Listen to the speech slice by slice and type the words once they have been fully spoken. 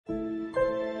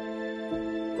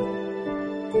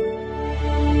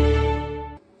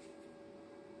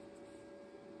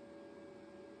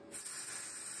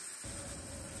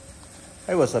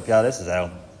Hey, what's up, y'all? This is Al.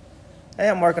 Hey,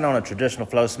 I'm working on a traditional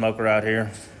flow smoker out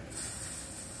here.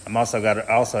 I also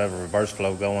have a reverse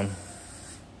flow going.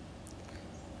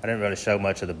 I didn't really show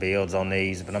much of the builds on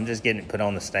these, but I'm just getting it put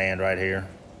on the stand right here.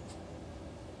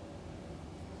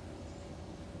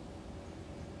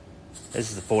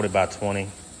 This is a 40 by 20.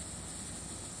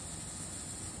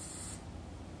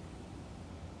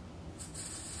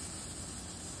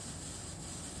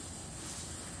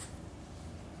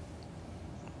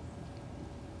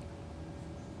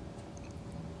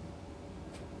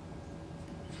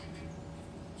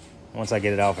 Once I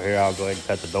get it off of here, I'll go ahead and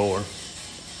cut the door.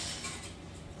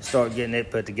 Start getting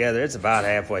it put together. It's about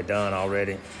halfway done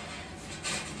already.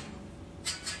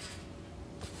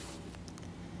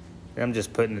 I'm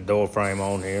just putting the door frame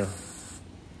on here.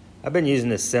 I've been using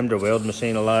this Cinder weld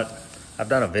machine a lot. I've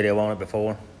done a video on it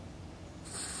before.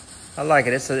 I like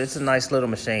it. It's a nice little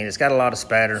machine. It's got a lot of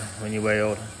spatter when you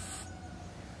weld.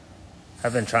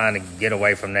 I've been trying to get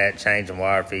away from that, changing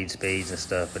wire feed speeds and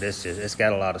stuff, but it's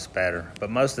got a lot of spatter.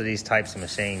 But most of these types of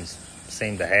machines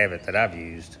seem to have it that I've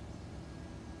used.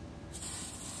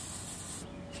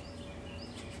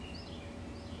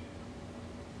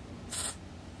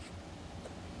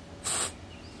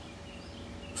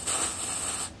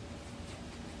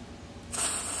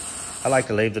 I like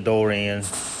to leave the door in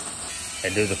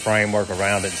and do the framework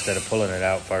around it instead of pulling it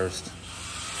out first.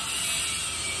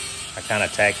 I kind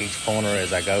of tack each corner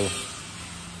as I go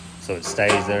so it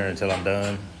stays there until I'm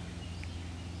done.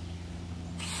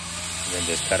 And then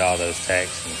just cut all those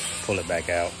tacks and pull it back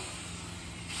out.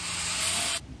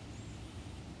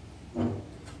 I'm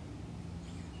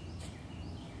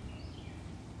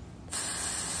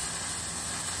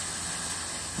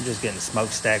just getting the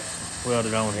smokestack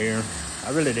welded on here.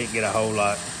 I really didn't get a whole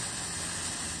lot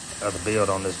of the build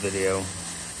on this video.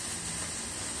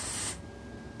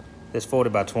 This 40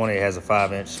 by 20 has a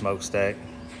 5-inch smokestack.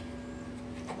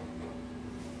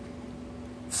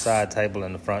 Side table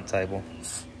and the front table.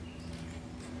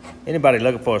 Anybody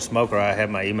looking for a smoker, I have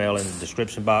my email in the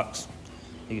description box.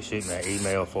 You can shoot me an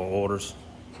email for orders.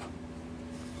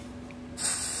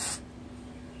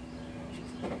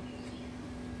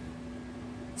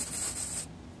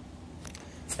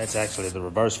 That's actually the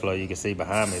reverse flow you can see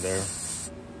behind me there.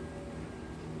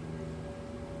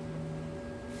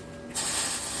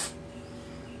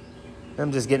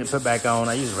 I'm just getting it put back on.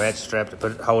 I use a ratchet strap to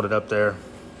hold it up there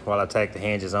while I tack the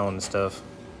hinges on and stuff.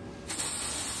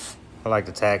 I like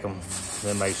to tack them,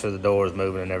 then make sure the door is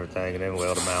moving and everything, and then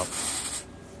weld them out.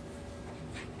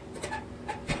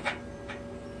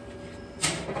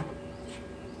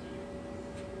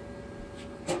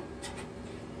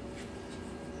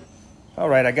 All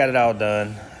right, I got it all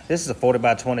done. This is a 40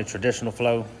 by 20 traditional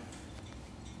flow.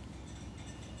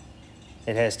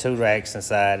 It has 2 racks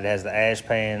inside. It has the ash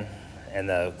pan and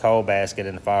the coal basket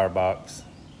in the firebox.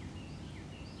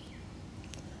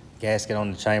 Gasket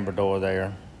on the chamber door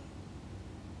there.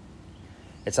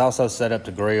 It's also set up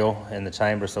to grill in the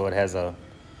chamber, so it has a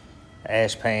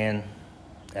ash pan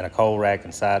and a coal rack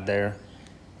inside there.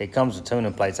 It comes with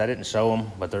tuning plates. I didn't show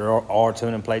them, but there are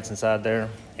tuning plates inside there,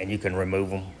 and you can remove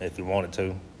them if you wanted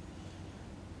to.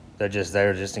 They're just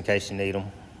there just in case you need them.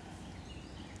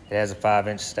 It has a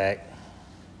 5-inch stack.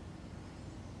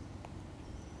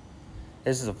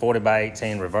 This is a 40 by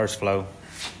 18 reverse flow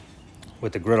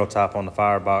with the griddle top on the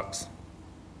firebox.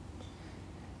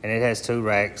 And it has 2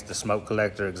 racks, the smoke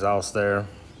collector exhaust there.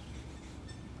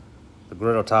 The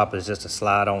griddle top is just a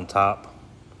slide on top,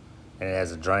 and it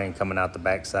has a drain coming out the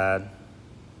backside.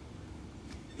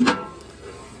 But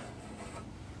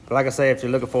like I say, if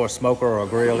you're looking for a smoker or a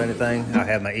grill, anything, I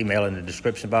have my email in the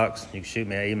description box. You can shoot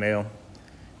me an email.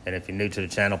 And if you're new to the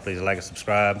channel, please like and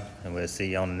subscribe, and we'll see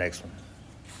you on the next one.